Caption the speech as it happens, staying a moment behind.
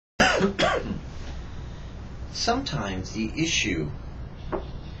Sometimes the issue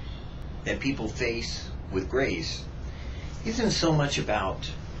that people face with grace isn't so much about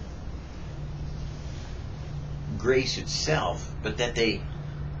grace itself, but that they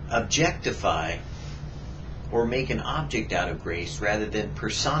objectify or make an object out of grace rather than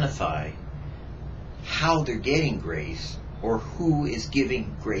personify how they're getting grace or who is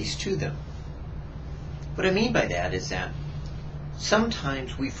giving grace to them. What I mean by that is that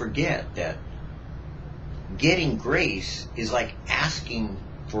sometimes we forget that getting grace is like asking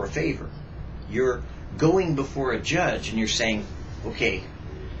for a favor. You're going before a judge and you're saying, okay,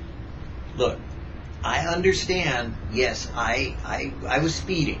 look, I understand, yes, I was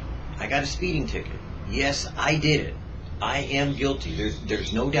speeding. I got a speeding ticket. Yes, I did it. I am guilty.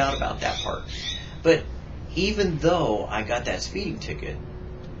 There's no doubt about that part. But even though I got that speeding ticket,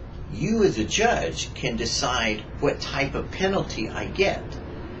 you as a judge can decide what type of penalty I get.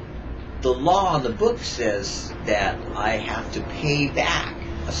 The law in the book says that I have to pay back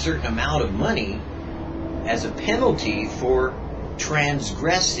a certain amount of money as a penalty for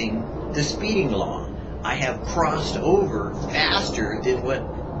transgressing the speeding law. I have crossed over faster than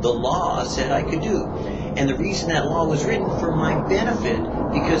what the law said I could do. And the reason that law was written for my benefit,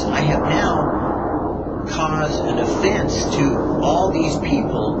 because I have now caused an offense to all these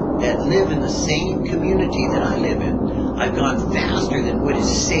people that live in the same community that I live in. I've gone faster than what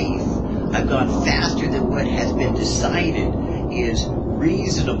is safe. I've gone faster than what has been decided is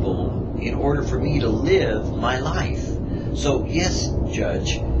reasonable in order for me to live my life. So yes,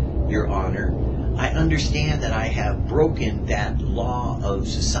 Judge, Your Honor, I understand that I have broken that law of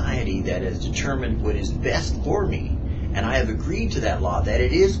society that has determined what is best for me, and I have agreed to that law, that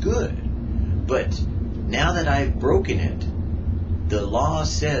it is good. But now that I've broken it, the law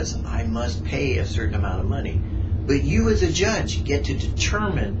says I must pay a certain amount of money. But you as a judge get to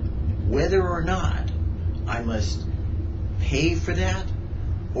determine whether or not I must pay for that,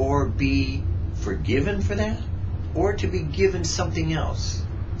 or be forgiven for that, or to be given something else.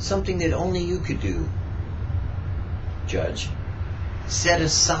 Something that only you could do, Judge. Set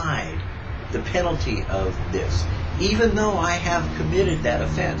aside the penalty of this. Even though I have committed that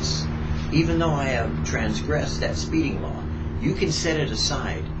offense, even though I have transgressed that speeding law, you can set it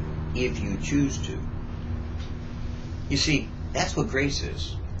aside if you choose to. You see, that's what grace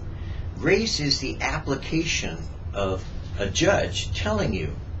is. Grace is the application of a judge telling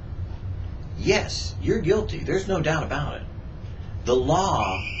you, yes, you're guilty. There's no doubt about it. The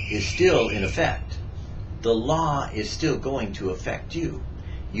law is still in effect. The law is still going to affect you.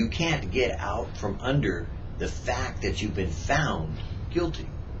 You can't get out from under the fact that you've been found guilty.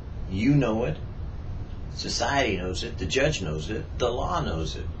 You know it. Society knows it. The judge knows it. The law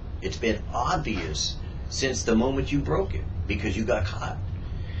knows it. It's been obvious since the moment you broke it because you got caught.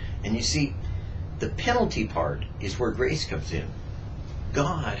 And you see, the penalty part is where grace comes in.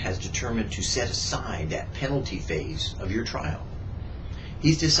 God has determined to set aside that penalty phase of your trial.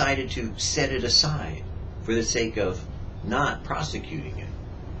 He's decided to set it aside for the sake of not prosecuting it.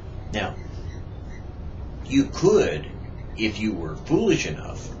 Now, you could, if you were foolish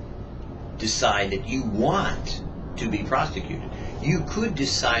enough, decide that you want to be prosecuted. You could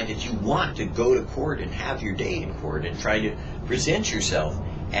decide that you want to go to court and have your day in court and try to present yourself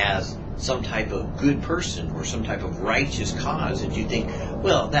as some type of good person or some type of righteous cause that you think,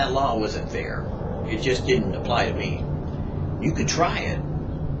 well, that law wasn't fair. It just didn't apply to me. You could try it,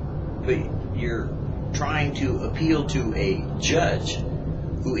 but you're trying to appeal to a judge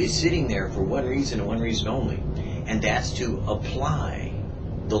who is sitting there for one reason and one reason only, and that's to apply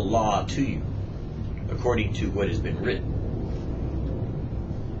the law to you according to what has been written.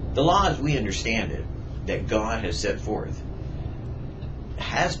 The law as we understand it, that God has set forth,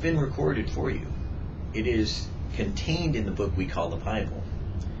 has been recorded for you. It is contained in the book we call the Bible.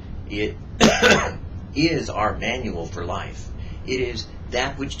 It is our manual for life. It is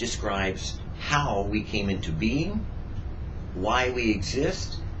that which describes how we came into being, why we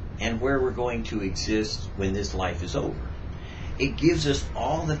exist, and where we're going to exist when this life is over. It gives us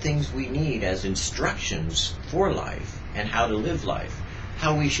all the things we need as instructions for life and how to live life,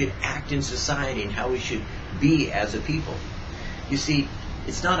 how we should act in society and how we should be as a people. You see,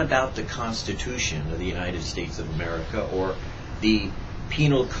 it's not about the Constitution of the United States of America or the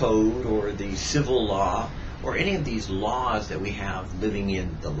penal code or the civil law or any of these laws that we have living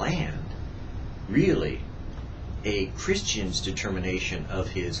in the land. Really, a Christian's determination of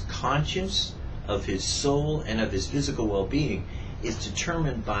his conscience, of his soul, and of his physical well-being is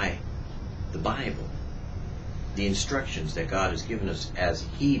determined by the Bible. The instructions that God has given us as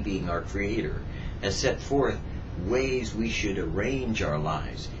He being our Creator has set forth ways we should arrange our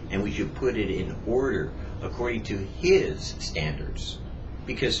lives. and we should put it in order according to His standards.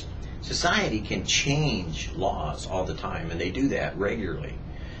 Because society can change laws all the time, and they do that regularly.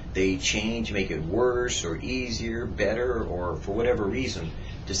 They change, make it worse or easier, better, or for whatever reason,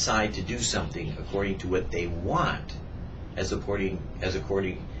 decide to do something according to what they want, as opposed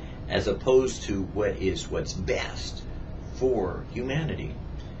to what's best for humanity.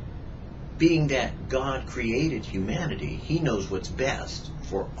 Being that God created humanity, He knows what's best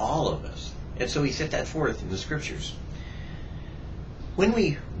for all of us. And so He set that forth in the Scriptures. When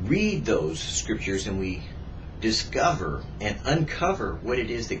we read those Scriptures and we discover and uncover what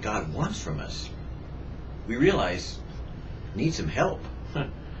it is that God wants from us, we realize we need some help.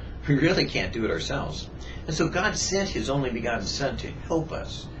 We really can't do it ourselves. And so God sent His only begotten Son to help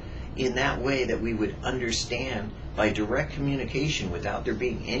us in that way, that we would understand by direct communication without there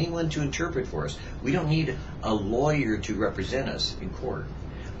being anyone to interpret for us. We don't need a lawyer to represent us in court.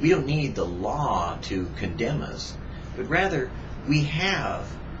 We don't need the law to condemn us. But rather, we have,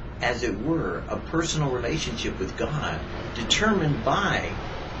 as it were, a personal relationship with God determined by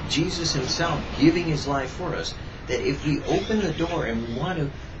Jesus Himself giving His life for us. That if we open the door and we want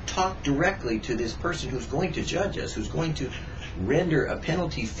to talk directly to this person who's going to judge us, who's going to render a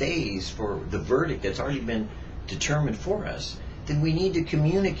penalty phase for the verdict that's already been determined for us, then we need to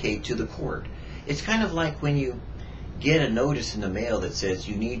communicate to the court. It's kind of like when you get a notice in the mail that says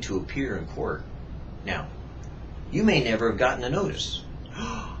you need to appear in court. Now, you may never have gotten a notice,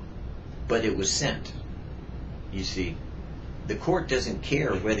 but it was sent. You see, the court doesn't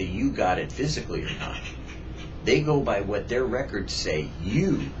care whether you got it physically or not. They go by what their records say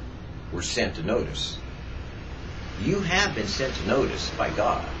you were sent a notice. You have been sent a notice by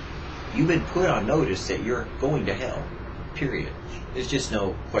God. You've been put on notice that you're going to hell, period. There's just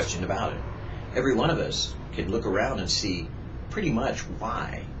no question about it. Every one of us can look around and see pretty much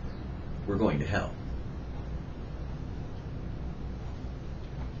why we're going to hell.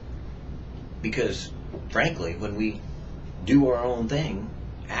 Because, frankly, when we do our own thing,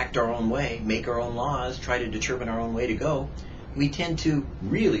 act our own way, make our own laws, try to determine our own way to go, we tend to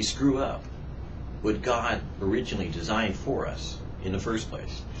really screw up what God originally designed for us in the first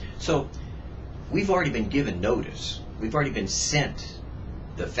place. So, we've already been given notice. We've already been sent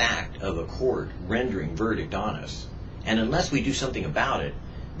the fact of a court rendering verdict on us. And unless we do something about it,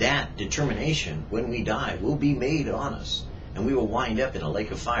 that determination, when we die, will be made on us. And we will wind up in a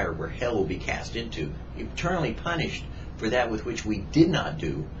lake of fire where hell will be cast into, eternally punished for that with which we did not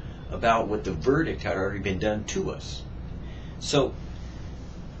do about what the verdict had already been done to us. So,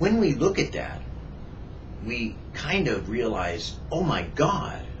 when we look at that, we kind of realize, oh my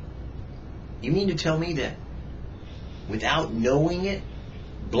God, you mean to tell me that without knowing it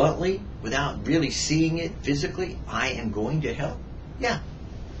bluntly, without really seeing it physically, I am going to hell? Yeah.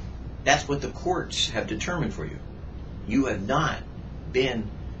 That's what the courts have determined for you. You have not been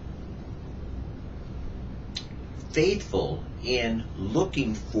faithful in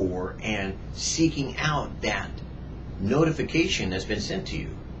looking for and seeking out that notification that's been sent to you,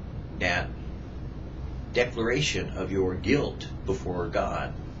 that declaration of your guilt before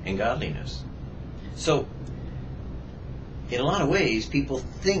God and godliness. So, in a lot of ways, people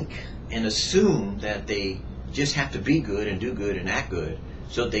think and assume that they just have to be good and do good and act good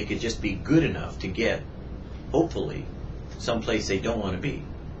so that they could just be good enough to get, hopefully, someplace they don't want to be.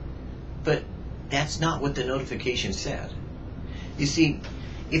 But that's not what the notification said. You see,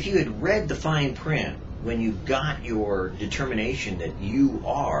 if you had read the fine print when you got your determination that you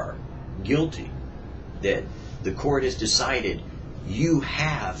are guilty, that the court has decided you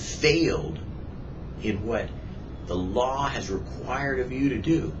have failed in what the law has required of you to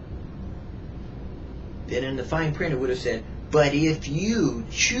do, then in the fine print it would have said, but if you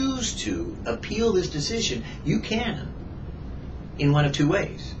choose to appeal this decision, you can in one of two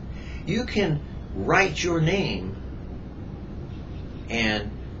ways. You can write your name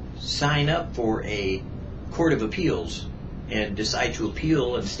and sign up for a court of appeals and decide to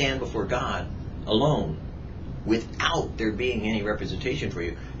appeal and stand before God alone without there being any representation for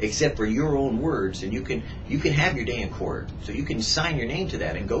you except for your own words, and you can have your day in court, so you can sign your name to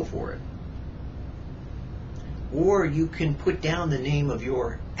that and go for it. Or you can put down the name of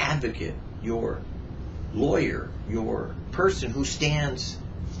your advocate, your lawyer, your person who stands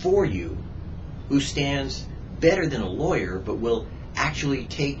for you, who stands better than a lawyer but will actually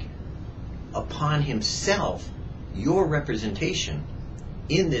take upon himself your representation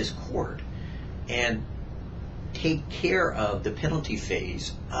in this court and take care of the penalty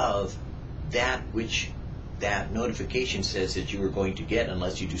phase of that which that notification says that you are going to get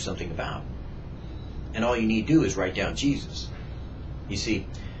unless you do something about. And all you need to do is write down Jesus. You see,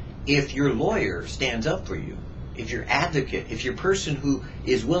 if your lawyer stands up for you, if your advocate, if your person who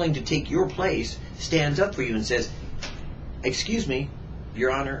is willing to take your place stands up for you and says, excuse me,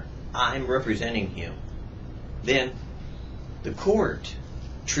 Your Honor, I'm representing him, then the court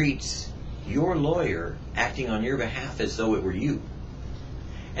treats your lawyer acting on your behalf as though it were you.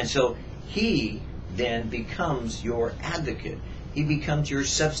 And so he then becomes your advocate. He becomes your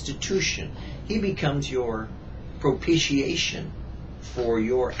substitution. He becomes your propitiation for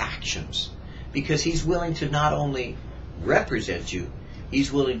your actions, because he's willing to not only represent you,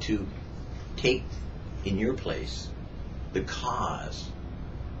 he's willing to take in your place the cause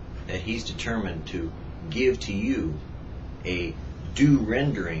that he's determined to give to you a due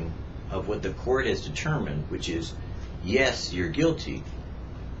rendering of what the court has determined, which is, yes, you're guilty,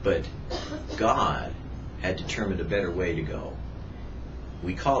 but God had determined a better way to go.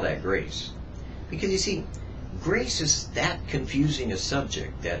 We call that grace. Because you see, grace is that confusing a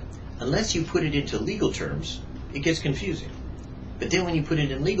subject that unless you put it into legal terms, it gets confusing. But then when you put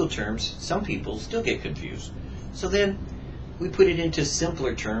it in legal terms, some people still get confused. So then we put it into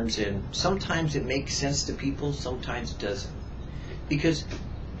simpler terms, and sometimes it makes sense to people, sometimes it doesn't. Because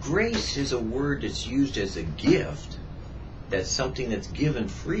grace is a word that's used as a gift. That's something that's given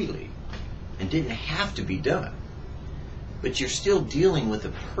freely and didn't have to be done. But you're still dealing with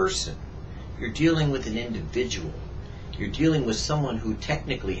a person. You're dealing with an individual. You're dealing with someone who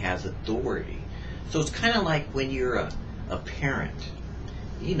technically has authority. So it's kind of like when you're a parent.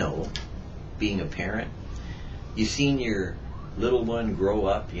 You know, being a parent, you've seen your little one grow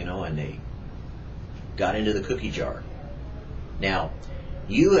up, you know, and they got into the cookie jar. Now,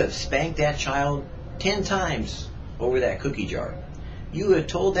 you have spanked that child 10 times over that cookie jar. You have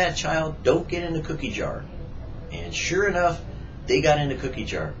told that child, don't get in the cookie jar. And sure enough, they got in the cookie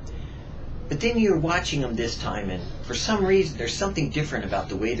jar. But then you're watching them this time, and for some reason, there's something different about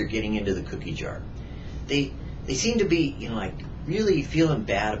the way they're getting into the cookie jar. They seem to be, you know, like really feeling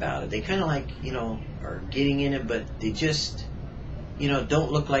bad about it. They kind of like, you know, are getting in it, but they just, you know,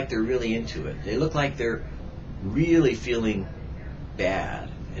 don't look like they're really into it. They look like they're really feeling bad.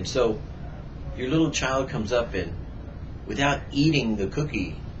 And so your little child comes up and, without eating the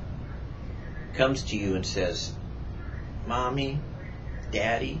cookie, comes to you and says, Mommy,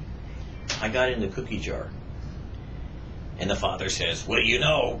 Daddy, I got in the cookie jar. And the father says, well, you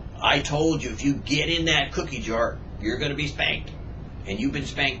know, I told you if you get in that cookie jar, you're going to be spanked. And you've been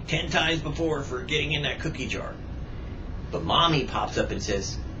spanked 10 times before for getting in that cookie jar. But Mommy pops up and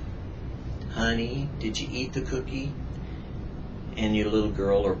says, Honey, did you eat the cookie? And your little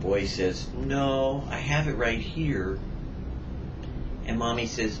girl or boy says, no, I have it right here. And Mommy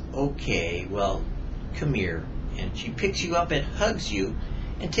says, okay, well, come here. And she picks you up and hugs you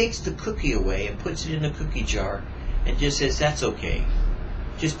and takes the cookie away and puts it in the cookie jar and just says, that's okay.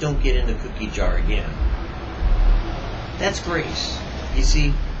 Just don't get in the cookie jar again. That's grace. You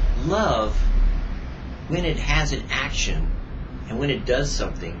see, love, when it has an action and when it does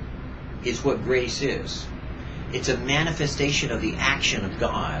something, is what grace is. It's a manifestation of the action of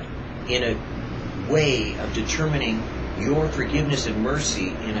God in a way of determining your forgiveness and mercy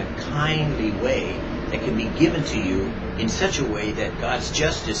in a kindly way that can be given to you in such a way that God's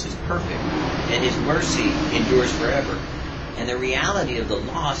justice is perfect and His mercy endures forever. And the reality of the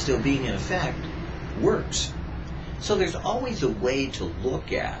law still being in effect works. So there's always a way to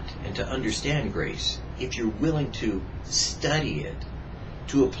look at and to understand grace if you're willing to study it,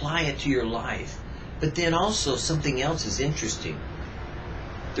 to apply it to your life. But then also something else is interesting.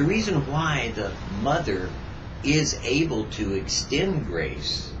 The reason why the mother is able to extend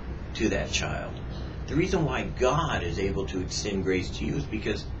grace to that child, the reason why God is able to extend grace to you is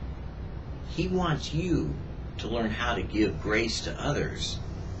because He wants you to learn how to give grace to others,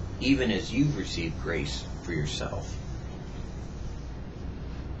 even as you've received grace for yourself.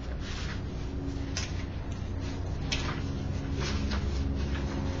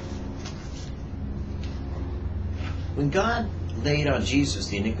 When God laid on Jesus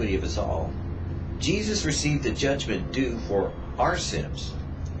the iniquity of us all, Jesus received the judgment due for our sins.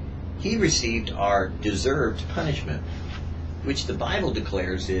 He received our deserved punishment, which the Bible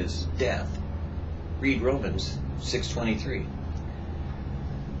declares is death. Read Romans 6:23.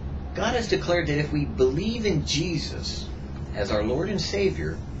 God has declared that if we believe in Jesus as our Lord and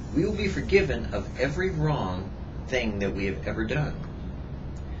Savior, we will be forgiven of every wrong thing that we have ever done.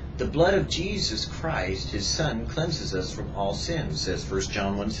 The blood of Jesus Christ, His Son, cleanses us from all sins, says 1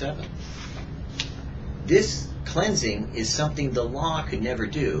 John 1:7. This cleansing is something the law could never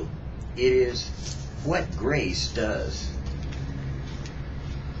do. It is what grace does.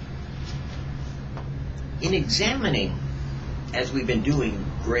 In examining, as we've been doing,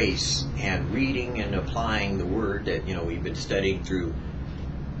 grace and reading and applying the Word that we've been studying through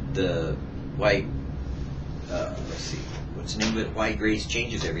the White, let's see, what's the name of it? Why Grace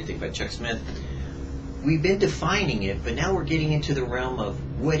Changes Everything by Chuck Smith. We've been defining it, but now we're getting into the realm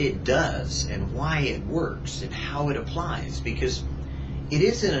of what it does and why it works and how it applies. Because it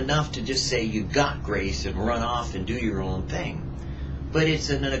isn't enough to just say you got grace and run off and do your own thing. But it's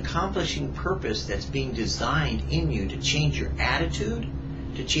an accomplishing purpose that's being designed in you to change your attitude,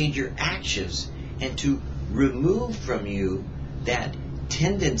 to change your actions, and to remove from you that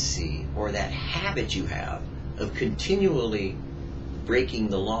tendency or that habit you have of continually breaking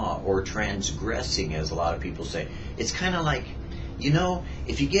the law or transgressing, as a lot of people say. It's kind of like,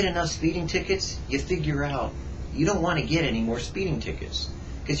 if you get enough speeding tickets, you figure out you don't want to get any more speeding tickets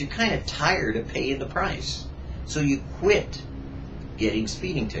because you're kind of tired of paying the price. So you quit getting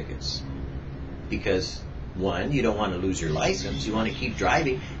speeding tickets because, one, you don't want to lose your license. You want to keep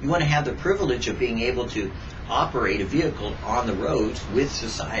driving. You want to have the privilege of being able to operate a vehicle on the roads with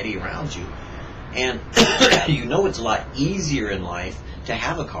society around you. And it's a lot easier in life to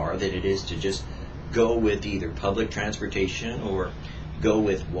have a car than it is to just go with either public transportation or go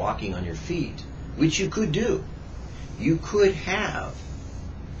with walking on your feet, which you could do. You could have,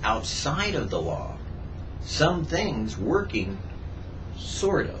 outside of the law, some things working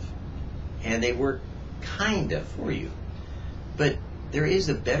sort of, and they work kind of for you. But there is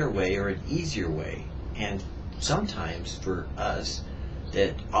a better way or an easier way, and sometimes for us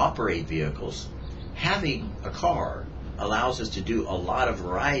that operate vehicles, having a car allows us to do a lot of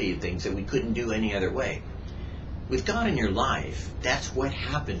variety of things that we couldn't do any other way. With God in your life, that's what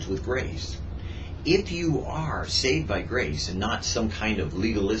happens with grace. If you are saved by grace and not some kind of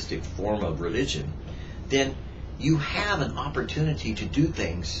legalistic form of religion, then you have an opportunity to do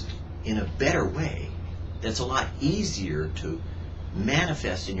things in a better way that's a lot easier to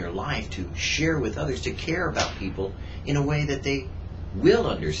manifest in your life, to share with others, to care about people in a way that they will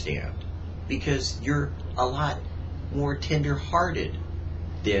understand, because you're a lot more tender-hearted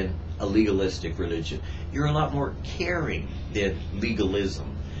than a legalistic religion. You're a lot more caring than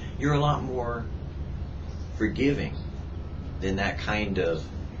legalism. You're a lot more forgiving than that kind of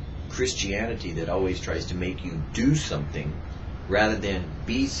Christianity that always tries to make you do something rather than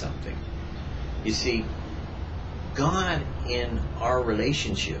be something. You see, God in our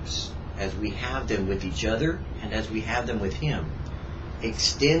relationships, as we have them with each other and as we have them with Him,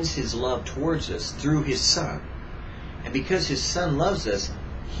 extends His love towards us through His Son. And because His Son loves us,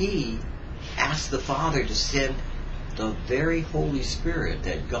 He asked the Father to send the very Holy Spirit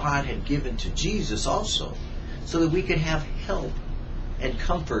that God had given to Jesus also, so that we could have help and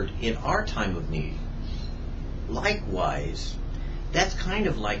comfort in our time of need. Likewise, that's kind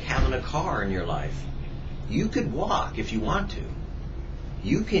of like having a car in your life. You could walk if you want to.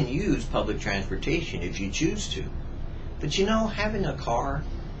 You can use public transportation if you choose to. But having a car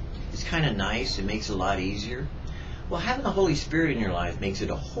is kind of nice. It makes it a lot easier. Well, having the Holy Spirit in your life makes it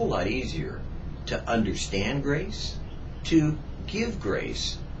a whole lot easier to understand grace, to give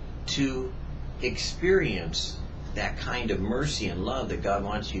grace, to experience that kind of mercy and love that God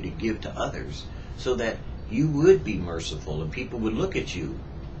wants you to give to others, so that you would be merciful and people would look at you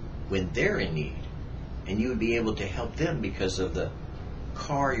when they're in need, and you would be able to help them because of the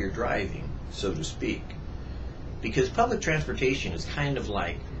car you're driving, so to speak. Because public transportation is kind of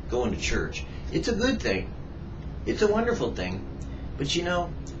like going to church. It's a good thing. It's a wonderful thing. But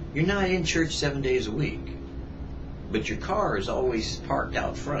you're not in church 7 days a week. But your car is always parked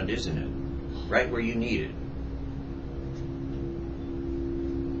out front, isn't it? Right where you need it.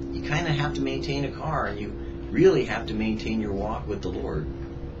 You kind of have to maintain a car, and you really have to maintain your walk with the Lord.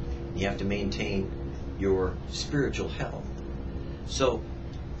 You have to maintain your spiritual health. So,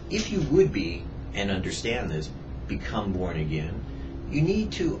 if you would be, and understand this, become born again, you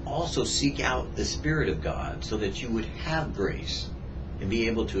need to also seek out the Spirit of God so that you would have grace and be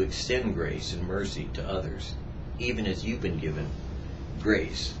able to extend grace and mercy to others, even as you've been given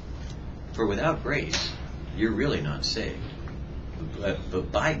grace. For without grace, you're really not saved.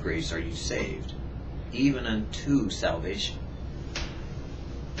 But by grace are you saved, even unto salvation.